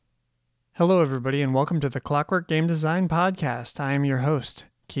Hello, everybody, and welcome to the Clockwork Game Design Podcast. I am your host,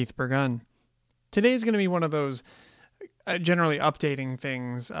 Keith Burgun. Today is going to be one of those generally updating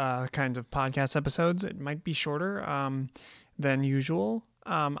things kinds of podcast episodes. It might be shorter than usual.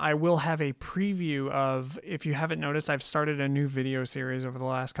 I will have a preview of, if you haven't noticed, I've started a new video series over the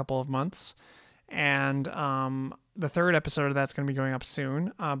last couple of months, and the third episode of that's going to be going up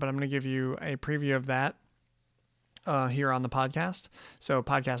soon, but I'm going to give you a preview of that here on the podcast. So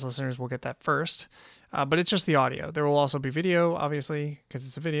podcast listeners will get that first, but it's just the audio. There will also be video, obviously, because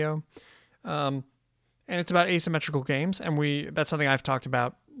it's a video. And it's about asymmetrical games. And that's something I've talked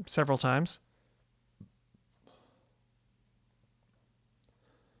about several times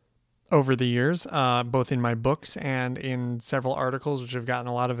over the years, both in my books and in several articles, which have gotten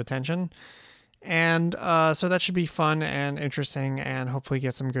a lot of attention. And so that should be fun and interesting and hopefully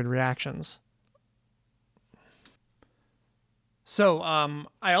get some good reactions. So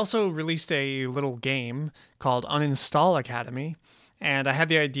I also released a little game called Uninstall Academy, and I had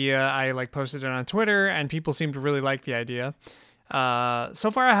the idea. I posted it on Twitter, and people seemed to really like the idea.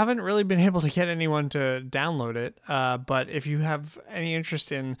 So far, I haven't really been able to get anyone to download it, but if you have any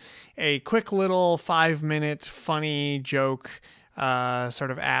interest in a quick little 5-minute funny joke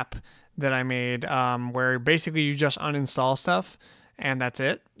sort of app that I made, where basically you just uninstall stuff, and that's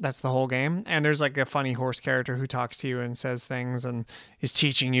it. That's the whole game. And there's a funny horse character who talks to you and says things and is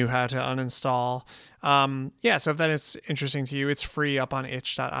teaching you how to uninstall. So if that is interesting to you, it's free up on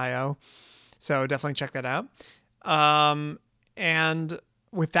itch.io. So definitely check that out. And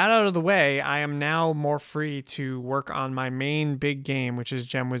with that out of the way, I am now more free to work on my main big game, which is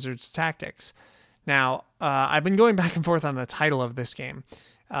Gem Wizards Tactics. Now, I've been going back and forth on the title of this game.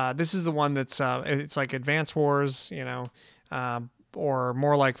 This is the one that's, it's like Advance Wars, or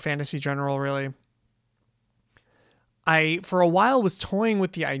more like Fantasy General, really. I, for a while, was toying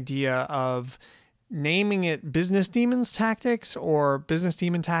with the idea of naming it Business Demons Tactics or Business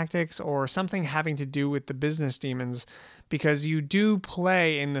Demon Tactics or something having to do with the business demons, because you do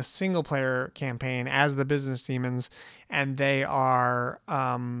play in the single player campaign as the business demons, and they are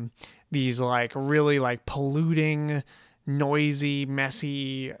these really polluting, noisy,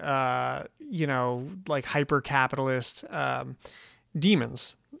 messy, hyper capitalist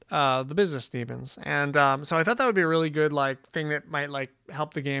demons, the business demons. And so I thought that would be a really good thing that might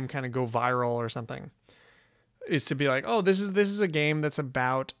help the game kind of go viral or something, is to be this is a game that's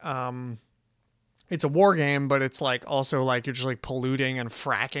about it's a war game, but it's also you're just polluting and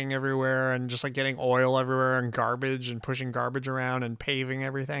fracking everywhere and just getting oil everywhere and garbage and pushing garbage around and paving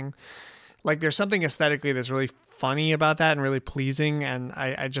everything. There's something aesthetically that's really funny about that and really pleasing, and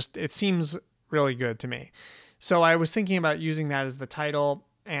it seems really good to me. So I was thinking about using that as the title,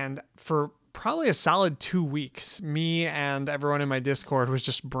 and for probably a solid 2 weeks, me and everyone in my Discord was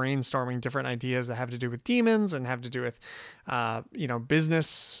just brainstorming different ideas that have to do with demons and have to do with,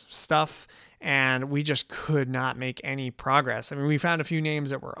 business stuff, and we just could not make any progress. I mean, we found a few names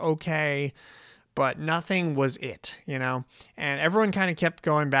that were okay, but nothing was it, and everyone kind of kept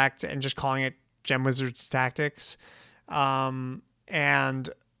going back to and just calling it Gem Wizards Tactics, and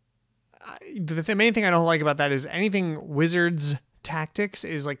the main thing I don't like about that is anything Wizards Tactics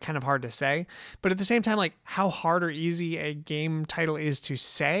is kind of hard to say, but at the same time, how hard or easy a game title is to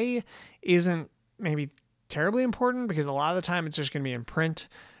say isn't maybe terribly important, because a lot of the time it's just going to be in print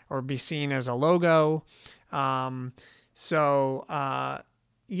or be seen as a logo. I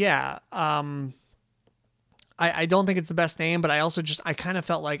don't think it's the best name, but I kind of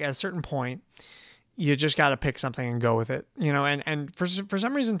felt at a certain point, you just got to pick something and go with it, and for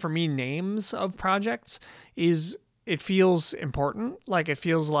some reason, for me, names of projects it feels important. It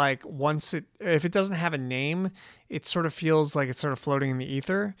feels if it doesn't have a name, it sort of feels like it's sort of floating in the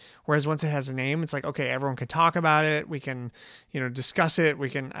ether. Whereas once it has a name, it's okay, everyone can talk about it. We can, discuss it. We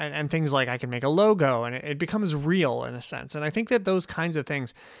can, and things I can make a logo, and it becomes real in a sense. And I think that those kinds of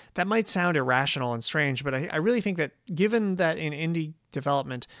things, that might sound irrational and strange, but I really think that given that in indie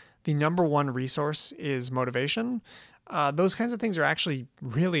development, the number one resource is motivation, those kinds of things are actually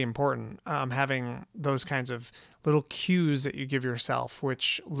really important. Having those kinds of little cues that you give yourself,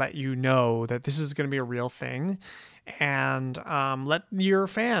 which let you know that this is going to be a real thing, and let your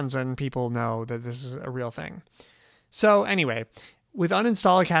fans and people know that this is a real thing. So anyway, with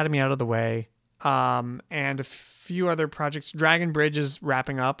Uninstall Academy out of the way, and a few other projects, Dragon Bridge is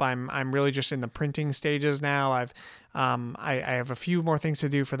wrapping up. I'm really just in the printing stages now. I have a few more things to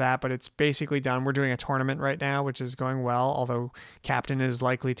do for that, but it's basically done. We're doing a tournament right now, which is going well, although Captain is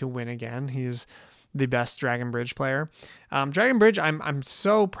likely to win again. He's the best Dragon Bridge player. Dragon Bridge, I'm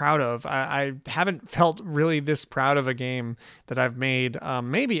so proud of. I haven't felt really this proud of a game that I've made,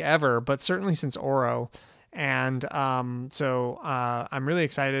 maybe ever, but certainly since Oro. And so I'm really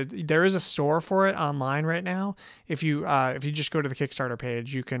excited. There is a store for it online right now. If you just go to the Kickstarter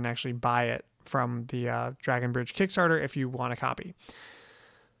page, you can actually buy it from the Dragon Bridge Kickstarter if you want a copy.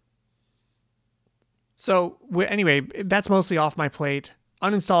 So anyway, that's mostly off my plate.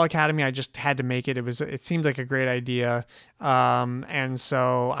 Uninstall Academy, I just had to make it. It seemed like a great idea. And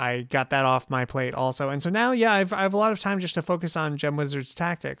so I got that off my plate also. And so now, yeah, I have a lot of time just to focus on Gem Wizards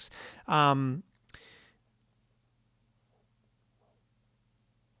Tactics.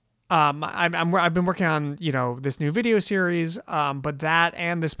 I've been working on, this new video series, but that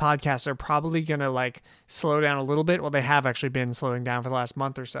and this podcast are probably going to like slow down a little bit. Well, they have actually been slowing down for the last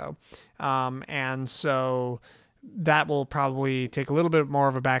month or so. And so that will probably take a little bit more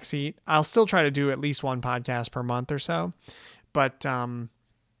of a backseat. I'll still try to do at least one podcast per month or so, but,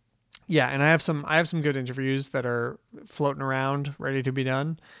 yeah, and I have some good interviews that are floating around ready to be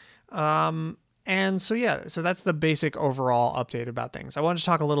done. And so, yeah, so that's the basic overall update about things. I wanted to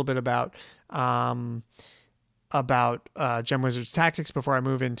talk a little bit about Gem Wizards Tactics before I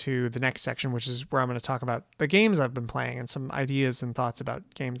move into the next section, which is where I'm going to talk about the games I've been playing and some ideas and thoughts about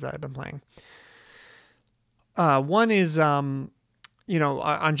games that I've been playing. One is, on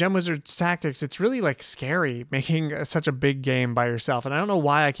Gem Wizards Tactics, it's really like scary making such a big game by yourself. And I don't know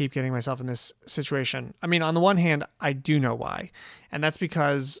why I keep getting myself in this situation. I mean, on the one hand, I do know why. And that's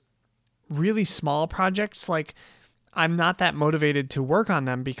because really small projects, like I'm not that motivated to work on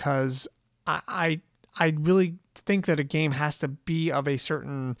them because I really think that a game has to be of a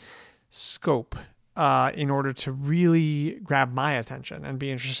certain scope in order to really grab my attention and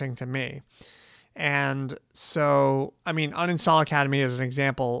be interesting to me. And so, I mean, Uninstall Academy as an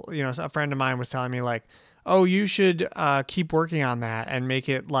example, a friend of mine was telling me like, oh, you should keep working on that and make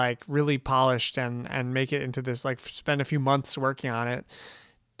it like really polished and make it into this, like spend a few months working on it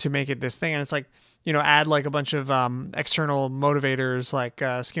to make it this thing. And it's like, add like a bunch of external motivators, like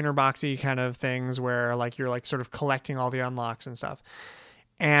Skinner boxy kind of things where like you're like sort of collecting all the unlocks and stuff.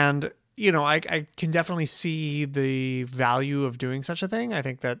 And, I can definitely see the value of doing such a thing. I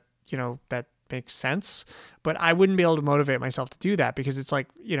think that, that makes sense, but I wouldn't be able to motivate myself to do that because it's like,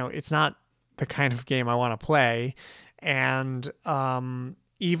 it's not the kind of game I want to play. And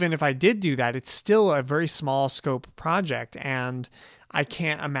even if I did do that, it's still a very small scope project. And I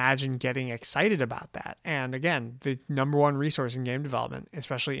can't imagine getting excited about that. And again, the number one resource in game development,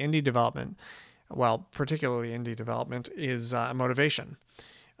 especially indie development, well, particularly indie development, is motivation.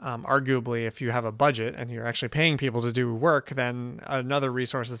 Arguably, if you have a budget and you're actually paying people to do work, then another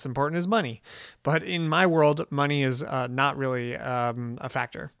resource that's important is money. But in my world, money is not really a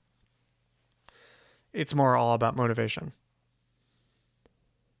factor. It's more all about motivation.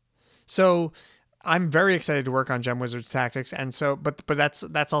 So I'm very excited to work on Gem Wizards Tactics. And so, but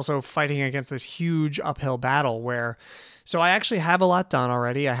that's also fighting against this huge uphill battle where, so I actually have a lot done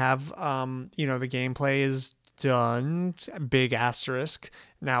already. I have, the gameplay is done, big asterisk.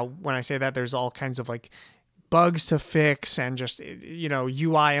 Now, when I say that, there's all kinds of like bugs to fix and just,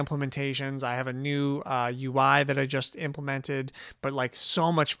 UI implementations. I have a new UI that I just implemented, but like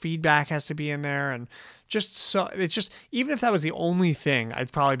so much feedback has to be in there. And it's just, even if that was the only thing,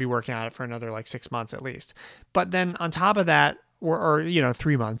 I'd probably be working on it for another like 6 months at least. But then on top of that, or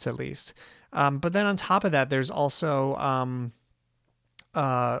 3 months at least. But then on top of that, there's also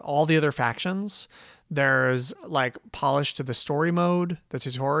all the other factions. There's like polish to the story mode, the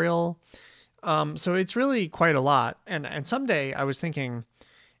tutorial. So it's really quite a lot. And someday I was thinking,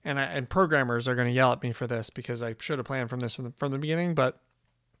 and programmers are going to yell at me for this because I should have planned from the beginning, but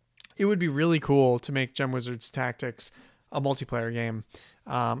it would be really cool to make Gem Wizards Tactics a multiplayer game,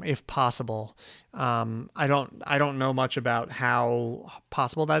 if possible. I don't know much about how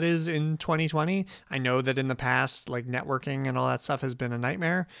possible that is in 2020. I know that in the past, like networking and all that stuff has been a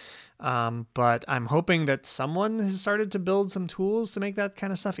nightmare. But I'm hoping that someone has started to build some tools to make that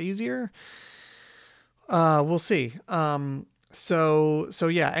kind of stuff easier. We'll see. So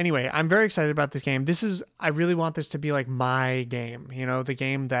yeah, anyway, I'm very excited about this game. I really want this to be like my game, the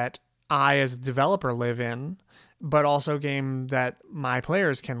game that I as a developer live in, but also a game that my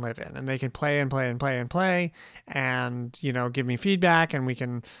players can live in and they can play and play and play and play and, give me feedback and we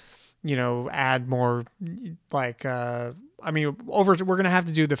can, add more like, we're going to have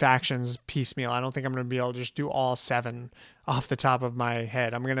to do the factions piecemeal. I don't think I'm going to be able to just do all 7 off the top of my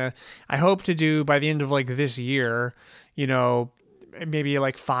head. I hope to do by the end of like this year, maybe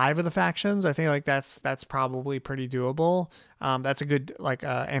like 5 of the factions. I think like that's probably pretty doable. That's a good like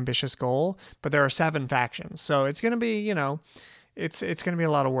ambitious goal, but there are 7 factions. So it's going to be, it's going to be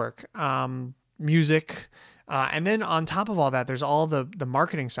a lot of work. Music. And then on top of all that, there's all the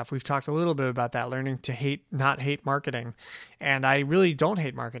marketing stuff. We've talked a little bit about that, learning to not hate marketing. And I really don't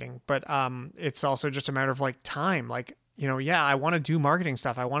hate marketing, but it's also just a matter of like time. Like, I want to do marketing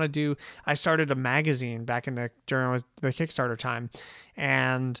stuff. I started a magazine back during the Kickstarter time.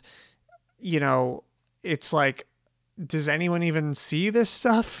 And, it's like, does anyone even see this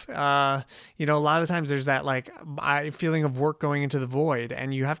stuff? A lot of times there's that like feeling of work going into the void,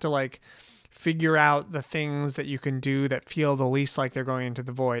 and you have to like figure out the things that you can do that feel the least like they're going into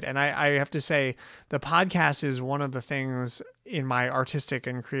the void. And I have to say, the podcast is one of the things in my artistic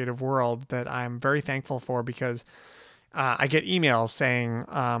and creative world that I'm very thankful for, because I get emails saying,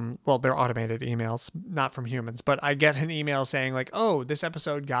 they're automated emails, not from humans, but I get an email saying like, oh, this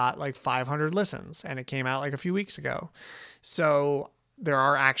episode got like 500 listens and it came out like a few weeks ago. So there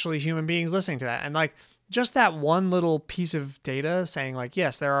are actually human beings listening to that. And like, just that one little piece of data saying like,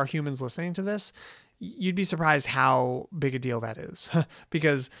 yes, there are humans listening to this, you'd be surprised how big a deal that is.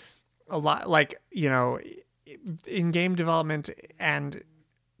 Because a lot, like, in game development and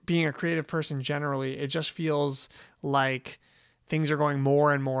being a creative person generally, it just feels like things are going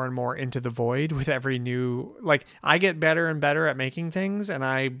more and more and more into the void with every new, like, I get better and better at making things, and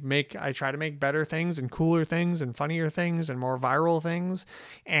I try to make better things and cooler things and funnier things and more viral things.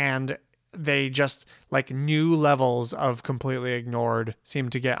 And they just like new levels of completely ignored seem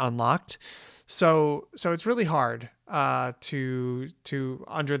to get unlocked. So it's really hard to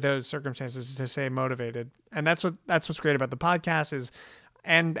under those circumstances to stay motivated. And that's what's great about the podcast is,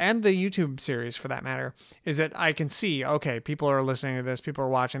 and the YouTube series for that matter, is that I can see, okay, people are listening to this, people are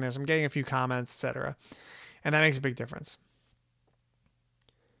watching this, I'm getting a few comments, etc. And that makes a big difference.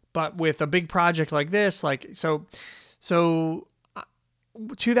 But with a big project like this, like, so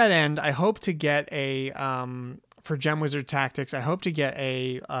to that end, I hope to get for Gem Wizard Tactics, I hope to get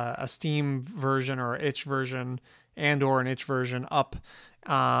a Steam version or itch version or an itch version up,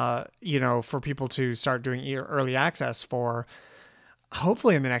 for people to start doing early access for,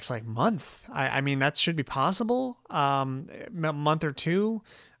 hopefully in the next like month. I mean, that should be possible, a month or two.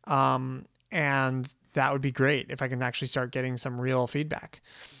 And that would be great if I can actually start getting some real feedback.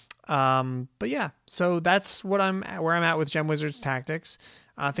 But yeah, so that's where I'm at with Gem Wizards Tactics.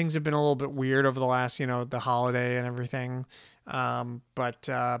 Things have been a little bit weird over the last, the holiday and everything.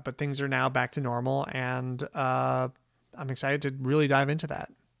 But things are now back to normal, and I'm excited to really dive into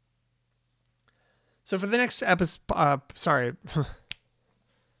that. So for the next episode,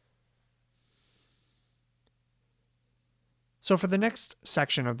 So for the next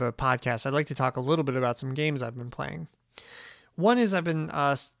section of the podcast, I'd like to talk a little bit about some games I've been playing. One is I've been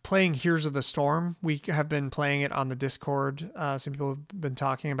playing Heroes of the Storm. We have been playing it on the Discord. Some people have been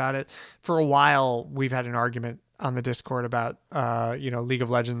talking about it. For a while, we've had an argument on the Discord about, League of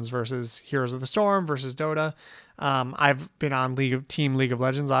Legends versus Heroes of the Storm versus Dota. I've been on Team League of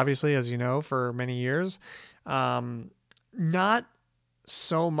Legends, obviously, as you know, for many years. Not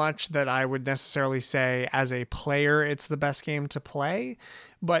so much that I would necessarily say as a player it's the best game to play,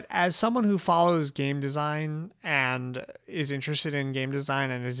 but as someone who follows game design and is interested in game design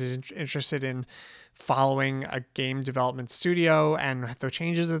and is interested in following a game development studio and the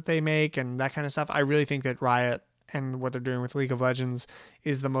changes that they make and that kind of stuff, I really think that Riot and what they're doing with League of Legends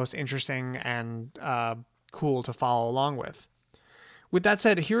is the most interesting and cool to follow along with. With that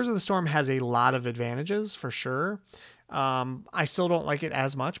said, Heroes of the Storm has a lot of advantages for sure. I still don't like it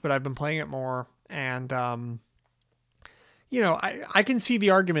as much, but I've been playing it more, and I can see the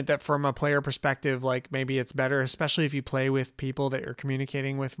argument that from a player perspective, like maybe it's better, especially if you play with people that you're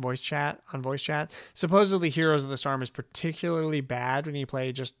communicating with on voice chat. Supposedly Heroes of the Storm is particularly bad when you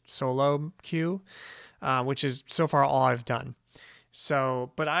play just solo queue, which is so far all I've done.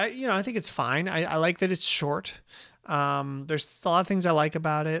 So, but I think it's fine. I like that it's short. There's a lot of things I like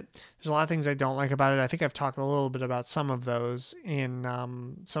about it. There's a lot of things I don't like about it. I think I've talked a little bit about some of those in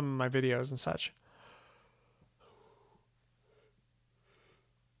some of my videos and such.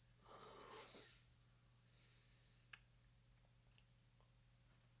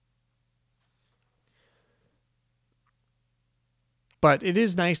 But it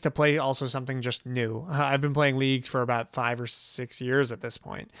is nice to play also something just new. I've been playing League for about 5 or 6 years at this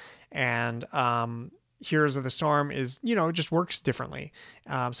point, and Heroes of the Storm is, just works differently.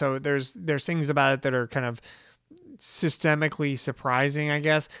 So there's things about it that are kind of systemically surprising, I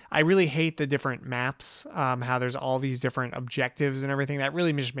guess. I really hate the different maps, how there's all these different objectives and everything. That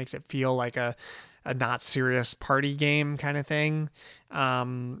really just makes it feel like a not serious party game kind of thing,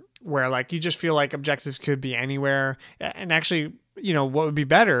 where like you just feel like objectives could be anywhere. And actually, what would be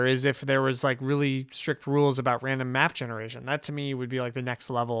better is if there was like really strict rules about random map generation. That to me would be like the next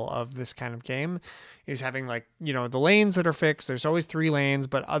level of this kind of game, is having like, the lanes that are fixed. There's always 3 lanes,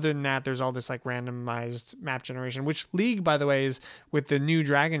 but other than that, there's all this like randomized map generation, which League, by the way, is with the new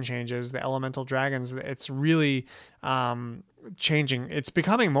dragon changes, the elemental dragons, it's really changing. It's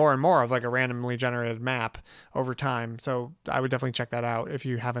becoming more and more of like a randomly generated map over time. So I would definitely check that out if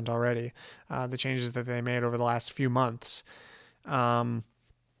you haven't already. The changes that they made over the last few months.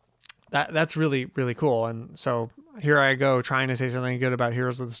 That's really, really cool. And so here I go trying to say something good about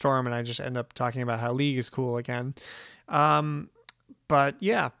Heroes of the Storm, and I just end up talking about how League is cool again. But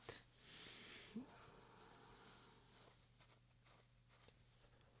yeah.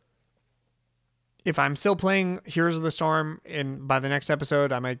 If I'm still playing Heroes of the Storm, by the next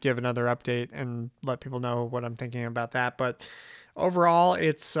episode, I might give another update and let people know what I'm thinking about that. But overall,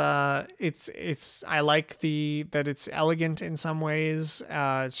 it's I like that it's elegant in some ways.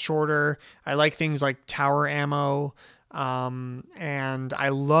 It's shorter. I like things like tower ammo. And I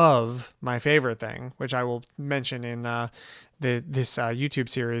love my favorite thing, which I will mention in this YouTube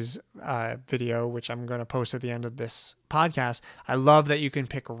series video, which I'm going to post at the end of this podcast. I love that you can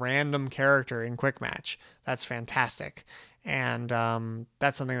pick a random character in Quick Match. That's fantastic. And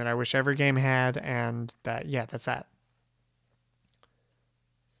that's something that I wish every game had. And that's that.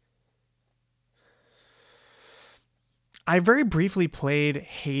 I very briefly played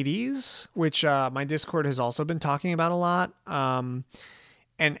Hades, which my Discord has also been talking about a lot.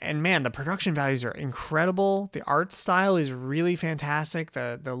 And man, the production values are incredible. The art style is really fantastic.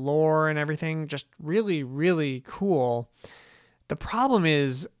 The lore and everything, just really, really cool. The problem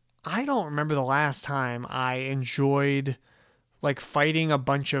is, I don't remember the last time I enjoyed like fighting a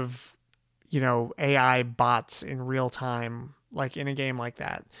bunch of, AI bots in real time, like in a game like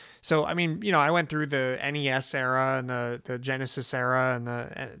that. So, I mean, I went through the NES era and the Genesis era and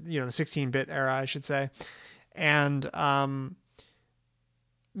the 16-bit era, I should say. And,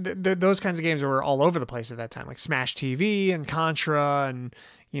 those kinds of games were all over the place at that time, like Smash TV and Contra, and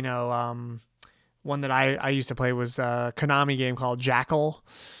one that I used to play was a Konami game called Jackal,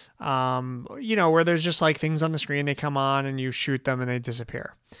 where there's just like things on the screen, they come on and you shoot them and they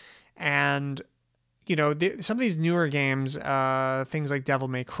disappear. And some of these newer games, things like Devil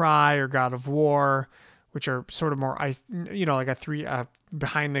May Cry or God of War, which are sort of more, like a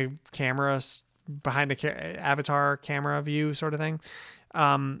behind the avatar camera view sort of thing.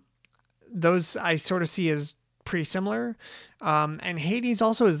 Those I sort of see as pretty similar. And Hades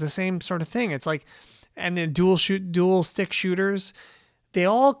also is the same sort of thing. It's like, and the dual stick shooters, they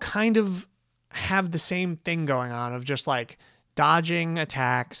all kind of have the same thing going on of just like dodging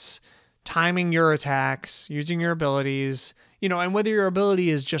attacks, timing your attacks, using your abilities, and whether your ability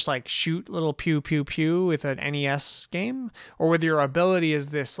is just like shoot little pew, pew, pew with an NES game, or whether your ability is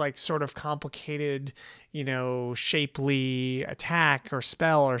this like sort of complicated, shapely attack or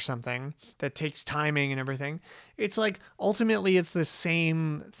spell or something that takes timing and everything. It's like, ultimately it's the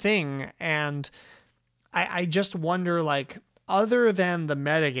same thing. And I just wonder, like, other than the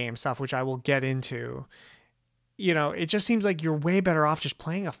metagame stuff, which I will get into, it just seems like you're way better off just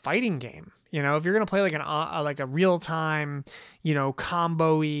playing a fighting game. If you're going to play like a real time,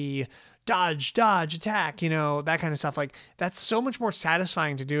 combo-y, dodge, attack, that kind of stuff. Like, that's so much more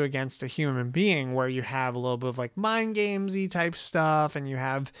satisfying to do against a human being, where you have a little bit of like mind gamesy type stuff, and you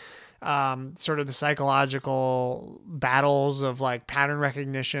have sort of the psychological battles of like pattern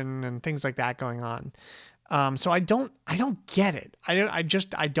recognition and things like that going on. So I don't get it.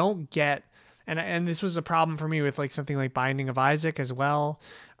 I don't get. And this was a problem for me with like something like Binding of Isaac as well.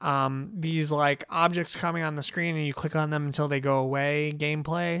 These like objects coming on the screen and you click on them until they go away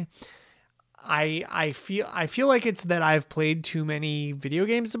gameplay. I feel like it's that I've played too many video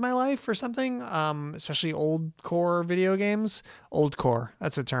games in my life or something, especially old core video games. Old core,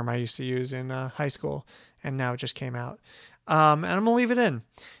 that's a term I used to use in high school, and now it just came out. And I'm gonna leave it in.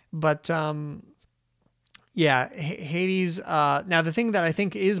 But yeah, Hades. Now the thing that I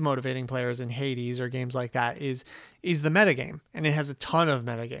think is motivating players in Hades or games like that is the metagame, and it has a ton of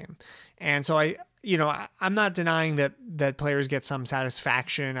metagame. And so I'm not denying that players get some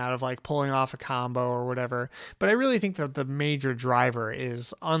satisfaction out of like pulling off a combo or whatever, but I really think that the major driver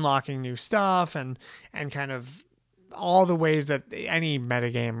is unlocking new stuff and kind of all the ways that any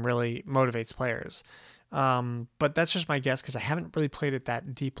metagame really motivates players. But that's just my guess, because I haven't really played it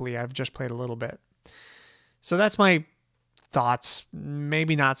that deeply. I've just played a little bit. So that's my thoughts.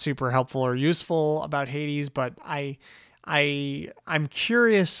 Maybe not super helpful or useful about Hades, but I I'm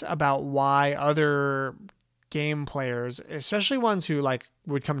curious about why other game players, especially ones who like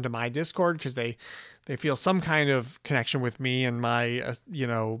would come to my Discord because they feel some kind of connection with me and my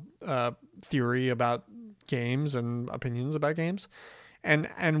theory about games and opinions about games,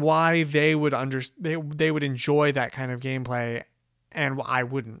 and why they would they would enjoy that kind of gameplay and I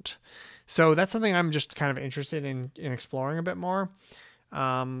wouldn't. So that's something I'm just kind of interested in exploring a bit more.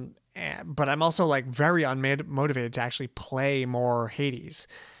 But I'm also like very unmotivated to actually play more Hades.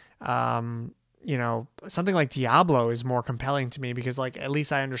 Something like Diablo is more compelling to me because like at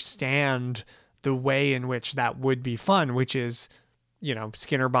least I understand the way in which that would be fun, which is,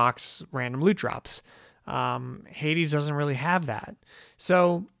 Skinner box random loot drops. Hades doesn't really have that.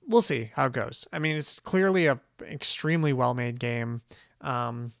 So we'll see how it goes. I mean, it's clearly a extremely well-made game.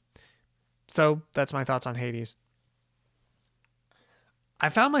 So that's my thoughts on Hades. I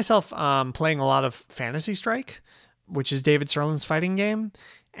found myself playing a lot of Fantasy Strike, which is David Sirlin's fighting game.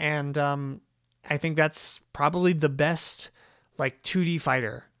 And I think that's probably the best like 2D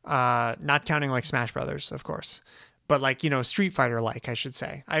fighter, not counting like Smash Brothers, of course, but like, Street Fighter, like I should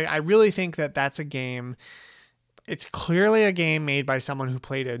say. I really think that that's a game. It's clearly a game made by someone who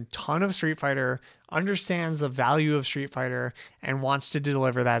played a ton of Street Fighter, understands the value of Street Fighter, and wants to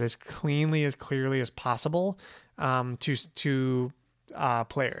deliver that as clearly as possible to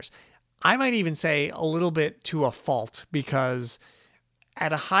players. I might even say a little bit to a fault, because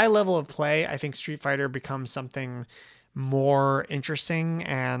at a high level of play, I think Street Fighter becomes something more interesting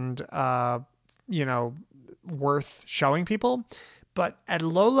and, worth showing people. But at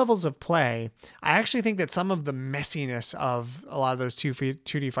low levels of play, I actually think that some of the messiness of a lot of those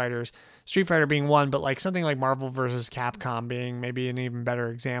 2D fighters, Street Fighter being one, but like something like Marvel vs. Capcom being maybe an even better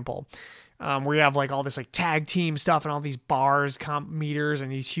example, where you have like all this like tag team stuff and all these bars, meters,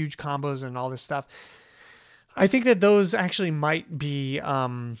 and these huge combos and all this stuff. I think that those actually might be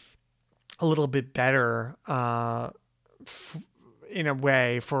a little bit better in a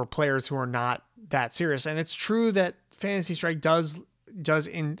way for players who are not that serious. And it's true that Fantasy Strike does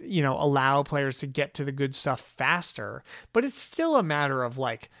allow players to get to the good stuff faster, but it's still a matter of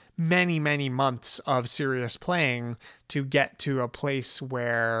like many, many months of serious playing to get to a place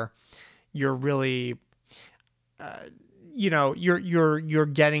where you're really, you're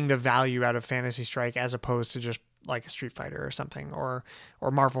getting the value out of Fantasy Strike as opposed to just like a Street Fighter or something, or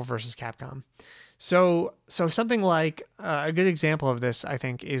Marvel versus Capcom. So something like a good example of this, I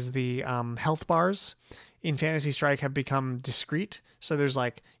think, is the health bars in Fantasy Strike have become discrete. So there's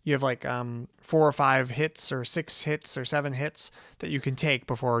like, you have like 4 or 5 hits or 6 hits or 7 hits that you can take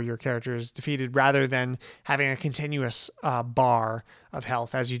before your character is defeated, rather than having a continuous bar of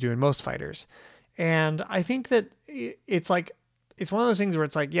health as you do in most fighters. And I think that it's like, it's one of those things where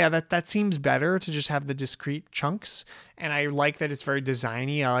it's like, yeah, that seems better to just have the discrete chunks. And I like that it's very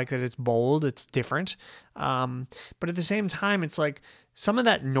designy. I like that it's bold. It's different. But at the same time, it's like some of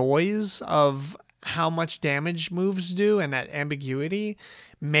that noise of how much damage moves do and that ambiguity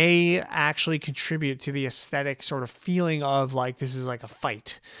may actually contribute to the aesthetic sort of feeling of like, this is like a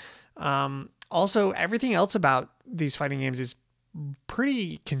fight. Also, everything else about these fighting games is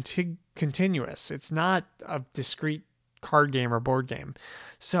pretty continuous. It's not a discrete card game or board game.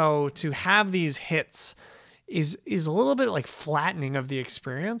 So to have these hits is a little bit like flattening of the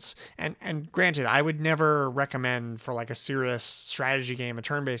experience. And granted, I would never recommend for like a serious strategy game, a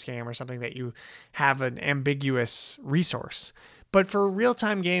turn-based game or something, that you have an ambiguous resource. But for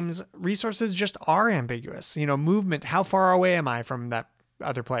real-time games, resources just are ambiguous. Movement, how far away am I from that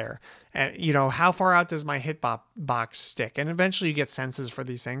other player? And, how far out does my hitbox stick? And eventually you get senses for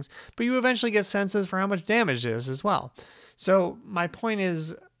these things, but you eventually get senses for how much damage it is as well. So my point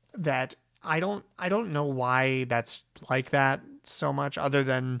is that I don't know why that's like that so much, other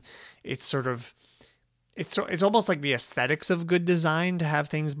than it's almost like the aesthetics of good design to have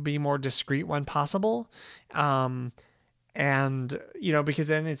things be more discreet when possible. And, because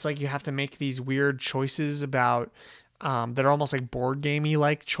then it's like you have to make these weird choices about, that are almost like board gamey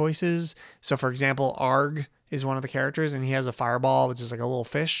like choices. So for example, Arg is one of the characters and he has a fireball, which is like a little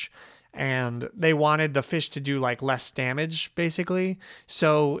fish. And they wanted the fish to do like less damage, basically.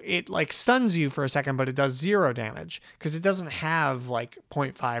 So it like stuns you for a second, but it does 0 damage because it doesn't have like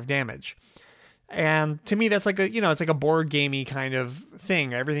 0.5 damage. And to me, that's like it's like a board gamey kind of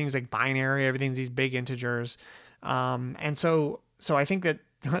thing. Everything's like binary. Everything's these big integers. And so I think that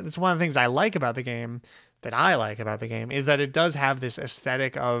that's one of the things I like about the game, is that it does have this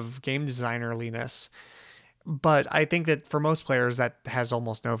aesthetic of game designerliness. But I think that for most players that has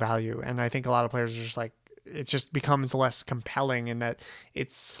almost no value. And I think a lot of players are just like, it just becomes less compelling in that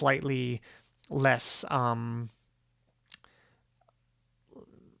it's slightly less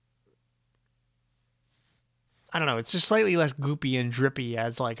I don't know. It's just slightly less goopy and drippy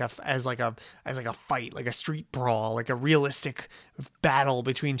as like a fight, like a street brawl, like a realistic battle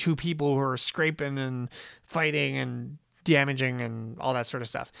between two people who are scraping and fighting and damaging and all that sort of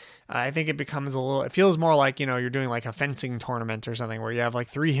stuff. I think it becomes it feels more like, you're doing like a fencing tournament or something where you have like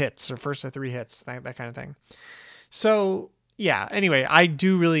 3 hits or first to 3 hits, that kind of thing. So yeah, anyway, I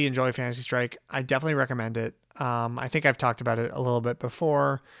do really enjoy Fantasy Strike. I definitely recommend it. I think I've talked about it a little bit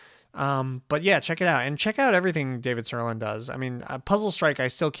before. But yeah, check it out and check out everything David Sirlin does. I mean, Puzzle Strike, I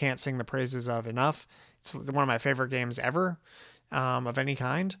still can't sing the praises of enough. It's one of my favorite games ever, of any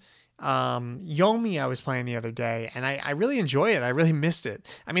kind. Yomi I was playing the other day and I really enjoy it. I really missed it.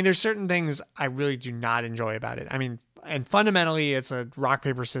 I mean, there's certain things I really do not enjoy about it. I mean, and fundamentally it's a rock,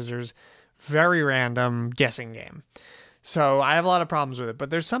 paper, scissors, very random guessing game. So I have a lot of problems with it,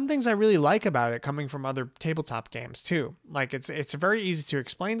 but there's some things I really like about it coming from other tabletop games too. Like it's very easy to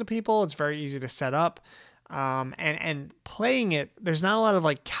explain to people. It's very easy to set up. And playing it, there's not a lot of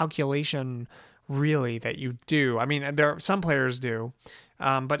like calculation really that you do. I mean, some players do.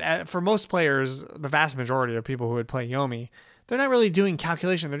 But for most players, the vast majority of people who would play Yomi, they're not really doing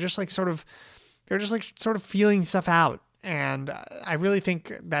calculation. They're just like sort of feeling stuff out. And I really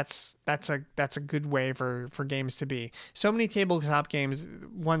think that's a good way for games to be. So many tabletop games,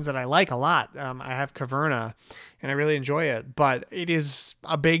 ones that I like a lot. I have Caverna, and I really enjoy it, but it is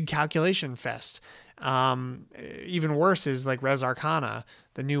a big calculation fest. Even worse is like Res Arcana,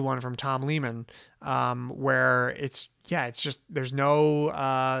 the new one from Tom Lehman, where it's just there's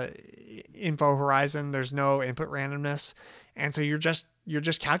no info horizon, there's no input randomness, and so you're just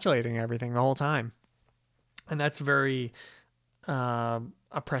calculating everything the whole time. And that's very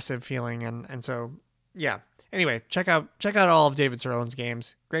oppressive feeling. And so, yeah. Anyway, check out all of David Sirlin's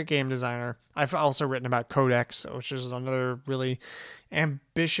games. Great game designer. I've also written about Codex, which is another really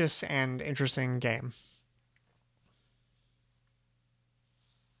ambitious and interesting game.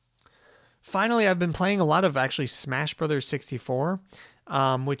 Finally, I've been playing a lot of actually Smash Brothers 64,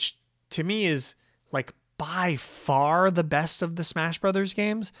 which to me is like by far the best of the Smash Brothers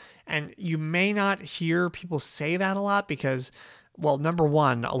games. And you may not hear people say that a lot because, well, number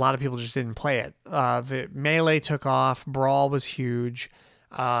one, a lot of people just didn't play it. The Melee took off. Brawl was huge.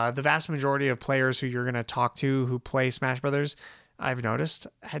 The vast majority of players who you're going to talk to who play Smash Brothers, I've noticed,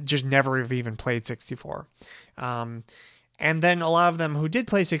 had just never have even played 64. And then a lot of them who did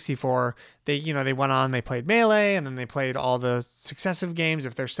play 64, they went on, they played Melee, and then they played all the successive games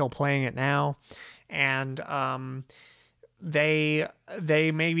if they're still playing it now. And they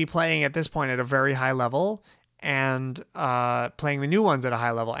may be playing at this point at a very high level and playing the new ones at a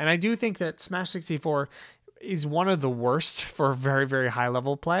high level. And I do think that Smash 64 is one of the worst for very, very high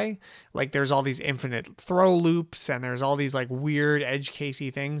level play. Like there's all these infinite throw loops and there's all these like weird edge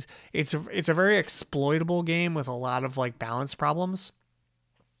casey things. It's a very exploitable game with a lot of like balance problems.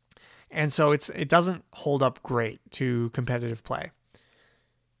 And so it doesn't hold up great to competitive play.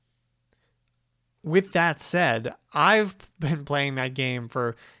 With that said, I've been playing that game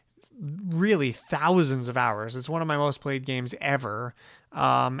for really thousands of hours. It's one of my most played games ever.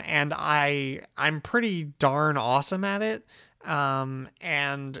 And I'm pretty darn awesome at it.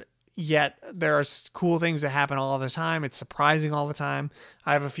 And yet there are cool things that happen all the time. It's surprising all the time.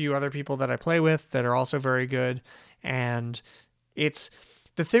 I have a few other people that I play with that are also very good. And it's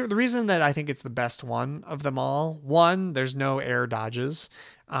the reason that I think it's the best one of them all. One, there's no air dodges.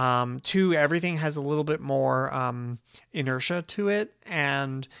 2, everything has a little bit more inertia to it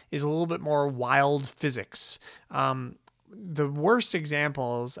and is a little bit more wild physics. The worst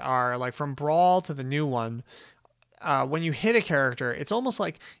examples are like from Brawl to the new one. When you hit a character, it's almost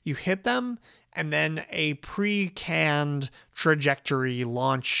like you hit them and then a pre-canned trajectory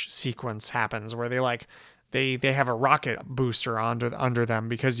launch sequence happens where they have a rocket booster under them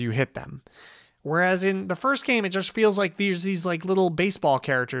because you hit them. Whereas in the first game, it just feels like there's these like little baseball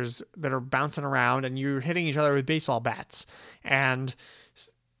characters that are bouncing around and you're hitting each other with baseball bats. And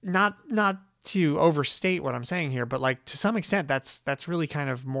not to overstate what I'm saying here, but like to some extent, that's really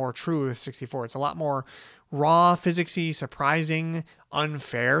kind of more true with 64. It's a lot more raw, physicsy, surprising,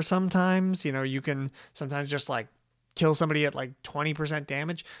 unfair sometimes. You can sometimes just like kill somebody at like 20%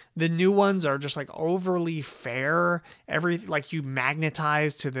 damage. The new ones are just like overly fair. Like you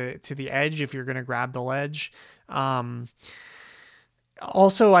magnetize to the edge if you're going to grab the ledge. Also,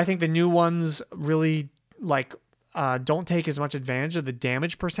 I think the new ones really like don't take as much advantage of the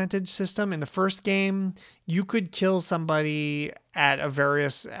damage percentage system. In the first game, you could kill somebody at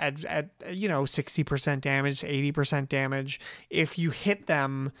 60% damage, 80% damage if you hit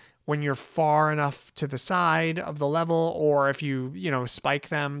them when you're far enough to the side of the level, or if you spike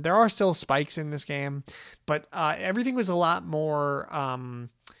them. There are still spikes in this game, but everything was a lot more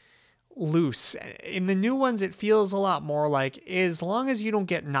loose. In the new ones, it feels a lot more like, as long as you don't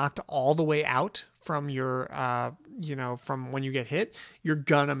get knocked all the way out from your from when you get hit, you're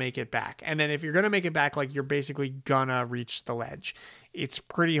gonna make it back. And then if you're gonna make it back, like, you're basically gonna reach the ledge. It's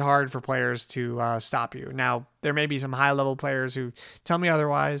pretty hard for players to stop you. Now, there may be some high level players who tell me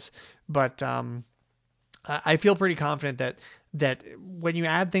otherwise, but I feel pretty confident that when you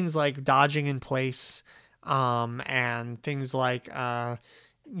add things like dodging in place, and things like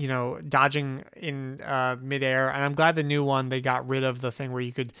dodging in midair. And I'm glad the new one, they got rid of the thing where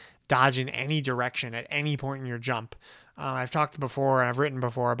you could dodge in any direction at any point in your jump. I've talked before and I've written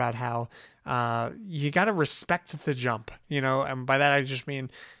before about how you got to respect the jump, and by that I just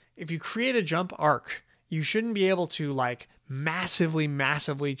mean, if you create a jump arc, you shouldn't be able to like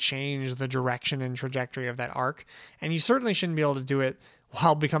massively change the direction and trajectory of that arc. And you certainly shouldn't be able to do it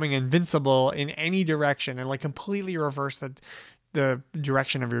while becoming invincible in any direction and like completely reverse the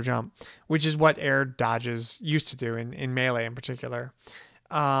direction of your jump, which is what air dodges used to do in Melee in particular.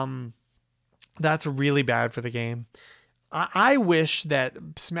 That's really bad for the game. I wish that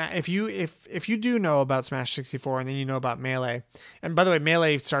if you do know about Smash 64 and then you know about Melee, and by the way,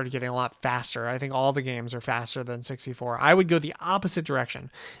 Melee started getting a lot faster. I think all the games are faster than 64. I would go the opposite direction.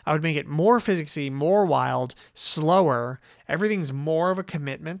 I would make it more physicsy, more wild, slower. Everything's more of a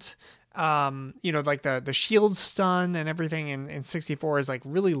commitment. Like the shield stun and everything in 64 is like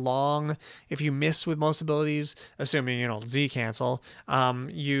really long. If you miss with most abilities, assuming you don't Z cancel,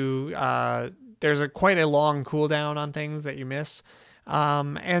 there's quite a long cooldown on things that you miss.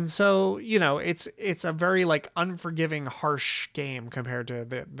 And so, it's a very like unforgiving, harsh game compared to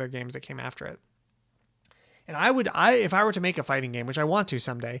the games that came after it. And if I were to make a fighting game, which I want to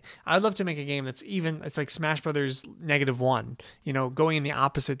someday, I'd love to make a game it's like Smash Brothers -1, going in the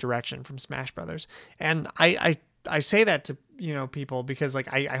opposite direction from Smash Brothers. And I say that to, people because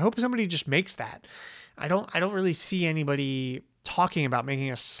like, I hope somebody just makes that. I don't really see anybody talking about making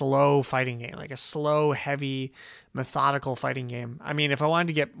a slow fighting game, like a slow, heavy, methodical fighting game. I mean, if I wanted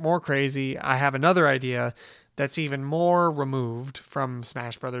to get more crazy, I have another idea that's even more removed from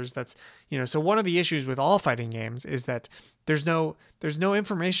Smash Brothers. That's, so one of the issues with all fighting games is that there's no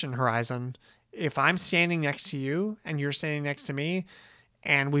information horizon. If I'm standing next to you and you're standing next to me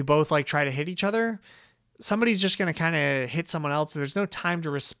and we both like try to hit each other, somebody's just going to kind of hit someone else. There's no time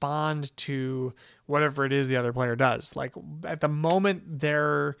to respond to whatever it is the other player does. Like at the moment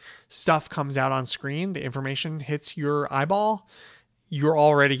their stuff comes out on screen, the information hits your eyeball, you're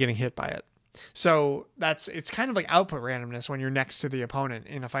already getting hit by it. So it's kind of like output randomness when you're next to the opponent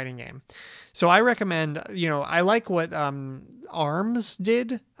in a fighting game. So I recommend, I like what ARMS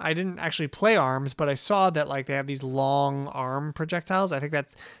did. I didn't actually play ARMS, but I saw that like they have these long arm projectiles. I think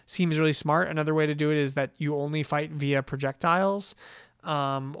that seems really smart. Another way to do it is that you only fight via projectiles.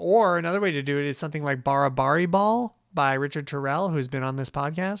 Or another way to do it is something like Barabari Ball by Richard Terrell, who's been on this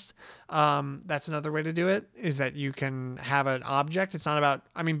podcast. That's another way to do it, is that you can have an object. It's not about,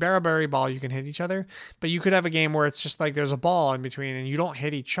 Barabari Ball, you can hit each other, but you could have a game where it's just like there's a ball in between and you don't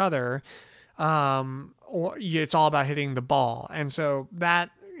hit each other. Or it's all about hitting the ball. And so that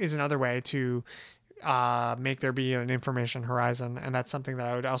is another way to make there be an information horizon. And that's something that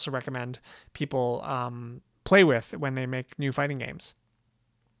I would also recommend people play with when they make new fighting games.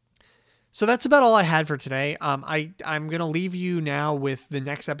 So that's about all I had for today. I'm going to leave you now with the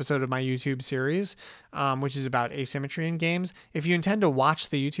next episode of my YouTube series, which is about asymmetry in games. If you intend to watch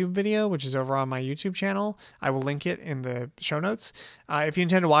the YouTube video, which is over on my YouTube channel, I will link it in the show notes. If you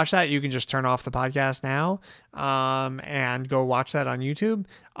intend to watch that, you can just turn off the podcast now and go watch that on YouTube.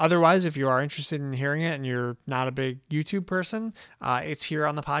 Otherwise, if you are interested in hearing it and you're not a big YouTube person, it's here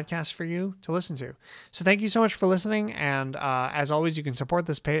on the podcast for you to listen to. So thank you so much for listening. And as always, you can support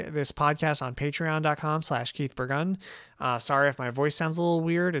this podcast on patreon.com/KeithBurgun. Sorry if my voice sounds a little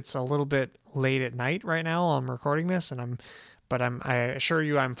weird. It's a little bit late at night right now. I'm recording this but I assure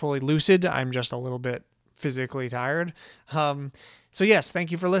you I'm fully lucid. I'm just a little bit physically tired. So yes,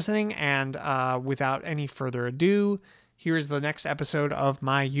 thank you for listening. And without any further ado, here is the next episode of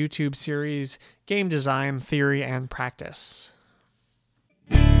my YouTube series, Game Design, Theory, and Practice.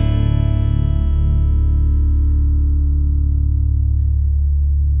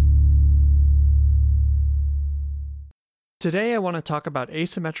 Today I want to talk about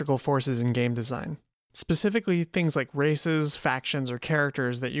asymmetrical forces in game design, specifically things like races, factions, or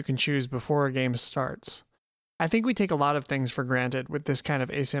characters that you can choose before a game starts. I think we take a lot of things for granted with this kind of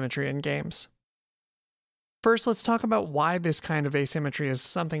asymmetry in games. First, let's talk about why this kind of asymmetry is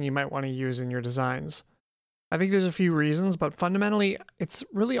something you might want to use in your designs. I think there's a few reasons, but fundamentally, it's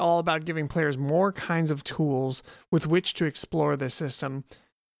really all about giving players more kinds of tools with which to explore the system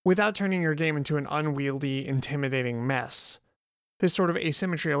without turning your game into an unwieldy, intimidating mess. This sort of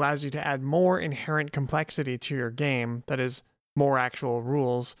asymmetry allows you to add more inherent complexity to your game, that is, more actual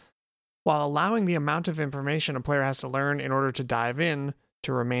rules, while allowing the amount of information a player has to learn in order to dive in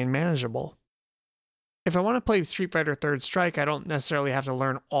to remain manageable. If I want to play Street Fighter Third Strike, I don't necessarily have to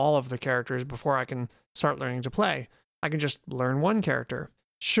learn all of the characters before I can start learning to play. I can just learn one character.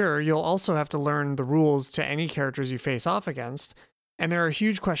 Sure, you'll also have to learn the rules to any characters you face off against, and there are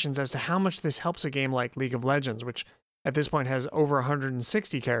huge questions as to how much this helps a game like League of Legends, which at this point has over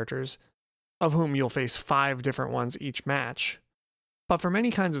 160 characters, of whom you'll face 5 different ones each match. But for many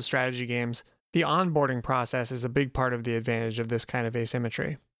kinds of strategy games, the onboarding process is a big part of the advantage of this kind of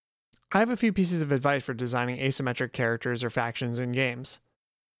asymmetry. I have a few pieces of advice for designing asymmetric characters or factions in games.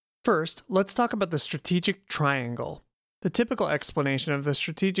 First, let's talk about the strategic triangle. The typical explanation of the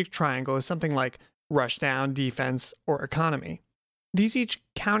strategic triangle is something like rushdown, defense, or economy. These each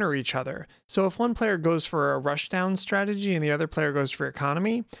counter each other, so if one player goes for a rushdown strategy and the other player goes for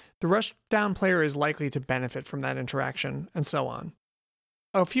economy, the rushdown player is likely to benefit from that interaction, and so on.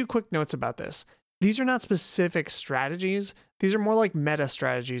 A few quick notes about this. These are not specific strategies, these are more like meta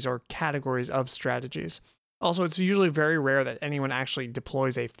strategies or categories of strategies. Also, it's usually very rare that anyone actually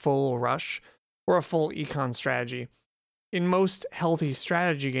deploys a full rush or a full econ strategy. In most healthy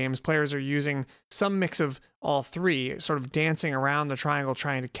strategy games, players are using some mix of all three, sort of dancing around the triangle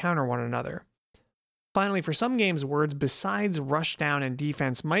trying to counter one another. Finally, for some games, words besides rushdown and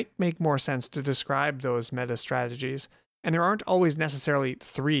defense might make more sense to describe those meta strategies, and there aren't always necessarily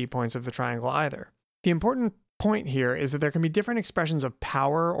 3 points of the triangle either. The important point here is that there can be different expressions of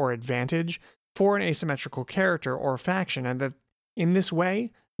power or advantage for an asymmetrical character or faction, and that in this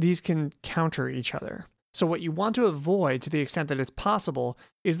way, these can counter each other. So what you want to avoid, to the extent that it's possible,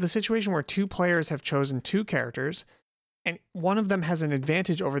 is the situation where 2 players have chosen 2 characters, and one of them has an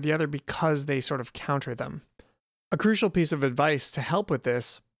advantage over the other because they sort of counter them. A crucial piece of advice to help with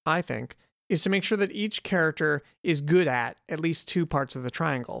this, I think, is to make sure that each character is good at least 2 parts of the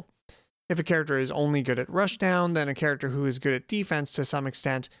triangle. If a character is only good at rushdown, then a character who is good at defense to some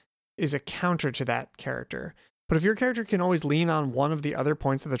extent is a counter to that character. But if your character can always lean on one of the other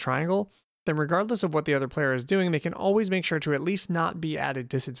points of the triangle, then regardless of what the other player is doing, they can always make sure to at least not be at a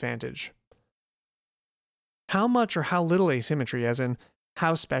disadvantage. How much or how little asymmetry, as in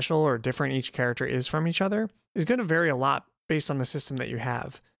how special or different each character is from each other, is going to vary a lot based on the system that you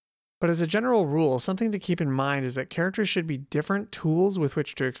have. But as a general rule, something to keep in mind is that characters should be different tools with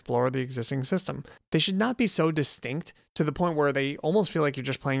which to explore the existing system. They should not be so distinct to the point where they almost feel like you're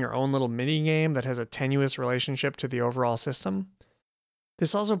just playing your own little mini game that has a tenuous relationship to the overall system.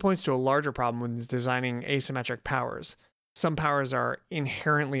 This also points to a larger problem when designing asymmetric powers. Some powers are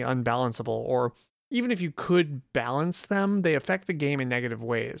inherently unbalanceable, or even if you could balance them, they affect the game in negative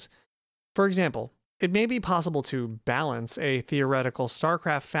ways. For example, it may be possible to balance a theoretical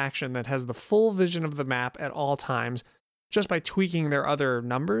StarCraft faction that has the full vision of the map at all times just by tweaking their other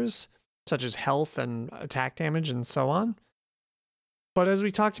numbers, such as health and attack damage and so on. But as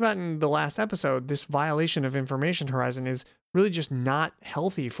we talked about in the last episode, this violation of information horizon is really just not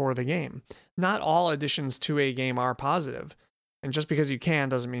healthy for the game. Not all additions to a game are positive, and just because you can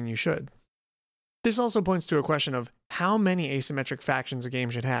doesn't mean you should. This also points to a question of how many asymmetric factions a game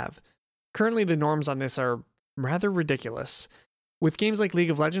should have. Currently, the norms on this are rather ridiculous. With games like League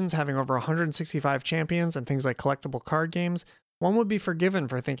of Legends having over 165 champions and things like collectible card games, one would be forgiven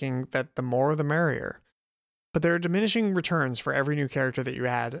for thinking that the more the merrier. But there are diminishing returns for every new character that you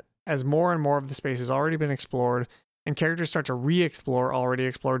add, as more and more of the space has already been explored, and characters start to re-explore already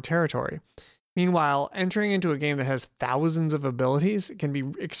explored territory. Meanwhile, entering into a game that has thousands of abilities can be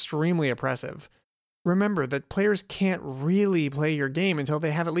extremely oppressive. Remember that players can't really play your game until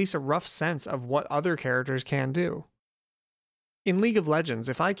they have at least a rough sense of what other characters can do. In League of Legends,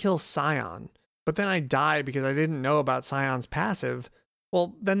 if I kill Sion, but then I die because I didn't know about Sion's passive,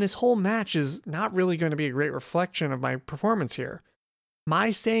 well, then this whole match is not really going to be a great reflection of my performance here. My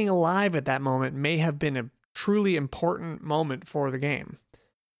staying alive at that moment may have been a truly important moment for the game.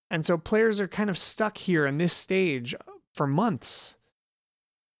 And so players are kind of stuck here in this stage for months.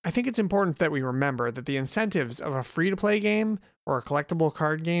 I think it's important that we remember that the incentives of a free-to-play game or a collectible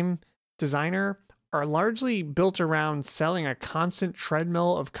card game designer are largely built around selling a constant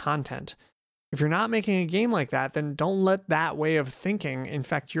treadmill of content. If you're not making a game like that, then don't let that way of thinking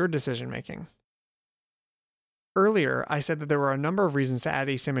infect your decision-making. Earlier, I said that there were a number of reasons to add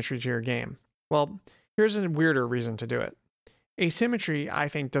asymmetry to your game. Well, Here's a weirder reason to do it. Asymmetry, I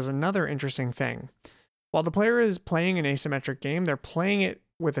think, does another interesting thing. While the player is playing an asymmetric game, they're playing it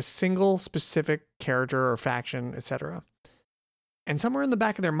with a single specific character or faction, etc. And somewhere in the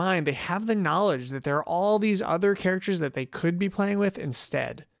back of their mind, they have the knowledge that there are all these other characters that they could be playing with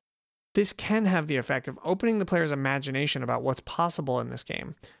instead. This can have the effect of opening the player's imagination about what's possible in this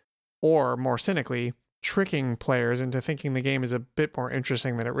game, or more cynically, tricking players into thinking the game is a bit more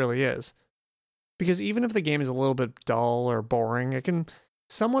interesting than it really is. Because even if the game is a little bit dull or boring, it can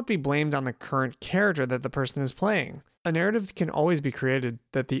somewhat be blamed on the current character that the person is playing. A narrative can always be created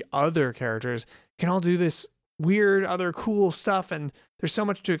that the other characters can all do this weird, other cool stuff, and there's so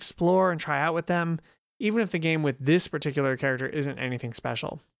much to explore and try out with them, even if the game with this particular character isn't anything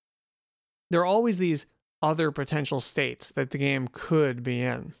special. There are always these other potential states that the game could be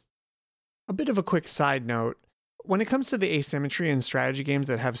in. A bit of a quick side note, when it comes to the asymmetry in strategy games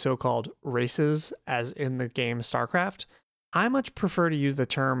that have so-called races, as in the game StarCraft, I much prefer to use the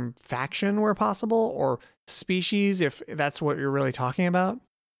term faction where possible, or species if that's what you're really talking about.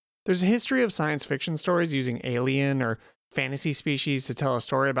 There's a history of science fiction stories using alien or fantasy species to tell a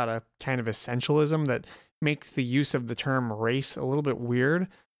story about a kind of essentialism that makes the use of the term race a little bit weird,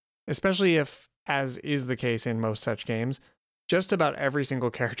 especially if, as is the case in most such games, just about every single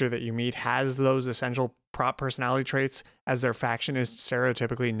character that you meet has those essential prop personality traits as their faction is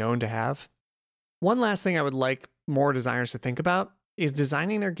stereotypically known to have. One last thing I would like more designers to think about is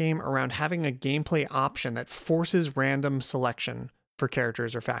designing their game around having a gameplay option that forces random selection for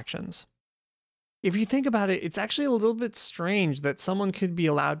characters or factions. If you think about it, it's actually a little bit strange that someone could be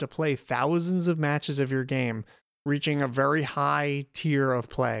allowed to play thousands of matches of your game, reaching a very high tier of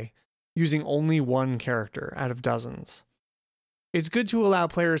play, using only one character out of dozens. It's good to allow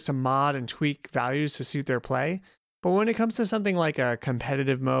players to mod and tweak values to suit their play, but when it comes to something like a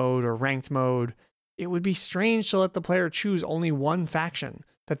competitive mode or ranked mode, it would be strange to let the player choose only one faction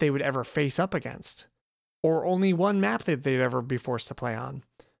that they would ever face up against, or only one map that they'd ever be forced to play on.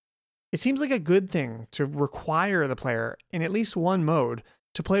 It seems like a good thing to require the player, in at least one mode,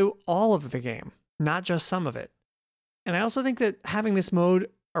 to play all of the game, not just some of it. And I also think that having this mode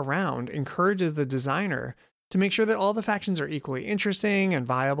around encourages the designer to make sure that all the factions are equally interesting and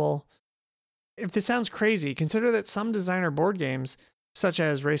viable. If this sounds crazy, consider that some designer board games, such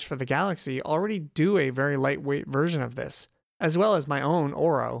as Race for the Galaxy, already do a very lightweight version of this, as well as my own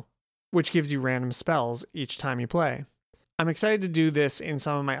Oro, which gives you random spells each time you play. I'm excited to do this in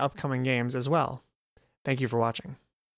some of my upcoming games as well. Thank you for watching.